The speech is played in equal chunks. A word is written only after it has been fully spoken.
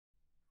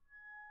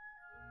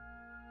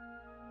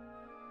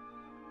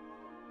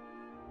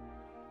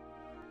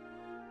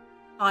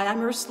Hi,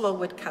 I'm Ursula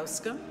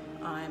Witkowska.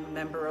 I'm a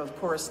member of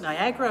Chorus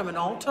Niagara. I'm an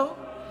alto,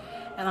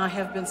 and I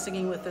have been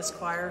singing with this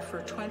choir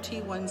for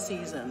 21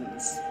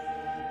 seasons.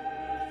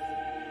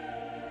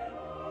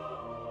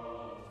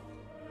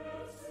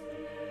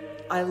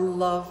 I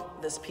love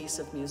this piece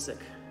of music.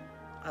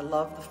 I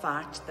love the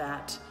fact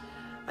that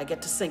I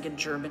get to sing in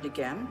German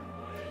again.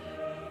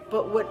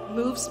 But what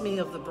moves me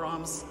of the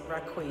Brahms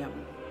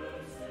Requiem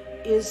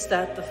is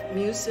that the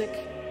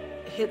music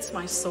hits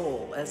my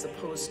soul as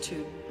opposed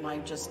to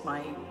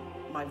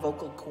my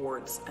vocal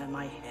cords and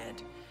my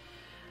head.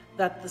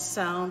 That the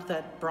sound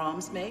that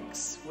Brahms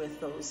makes with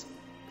those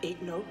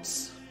 8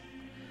 notes,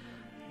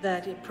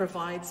 that it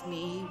provides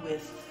me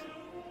with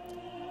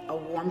a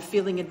warm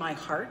feeling in my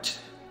heart.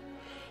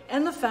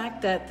 And the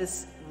fact that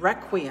this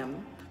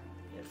Requiem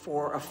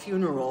for a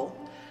funeral,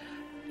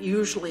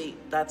 usually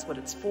that's what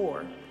it's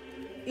for,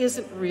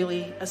 isn't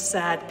really a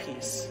sad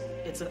piece.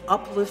 It's an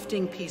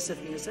uplifting piece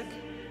of music.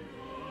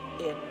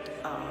 It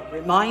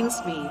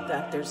reminds me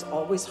that there's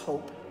always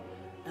hope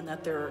and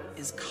that there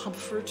is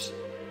comfort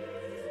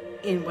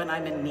in when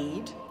I'm in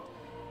need.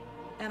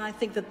 And I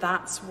think that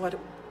that's what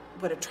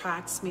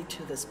attracts me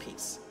to this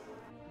piece.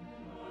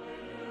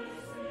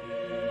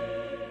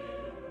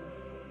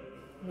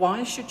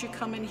 Why should you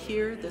come and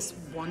hear this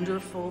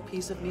wonderful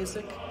piece of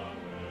music?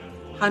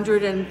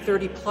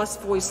 130 plus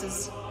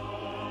voices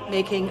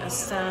making a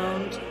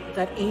sound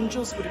that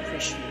angels would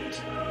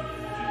appreciate.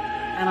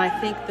 And I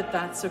think that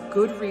that's a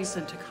good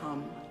reason to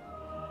come,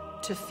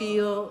 to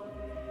feel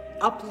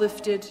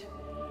uplifted,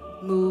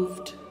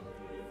 moved,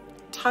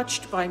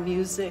 touched by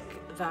music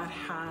that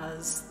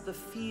has the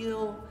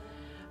feel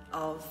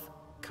of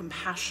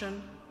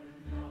compassion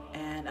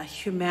and a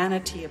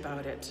humanity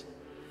about it,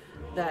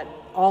 that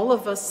all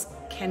of us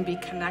can be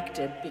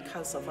connected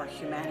because of our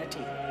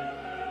humanity.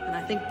 And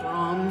I think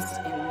Brahms,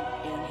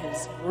 in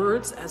his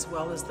words as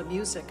well as the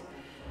music,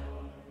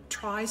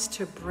 tries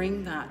to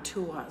bring that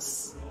to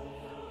us,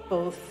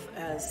 both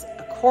as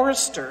a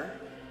chorister,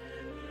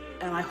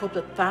 and I hope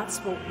that that's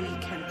what we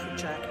can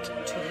project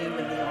to you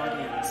in the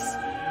audience.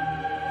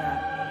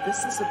 That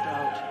this is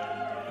about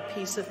a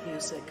piece of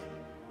music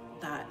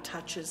that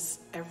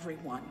touches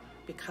everyone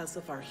because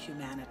of our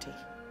humanity.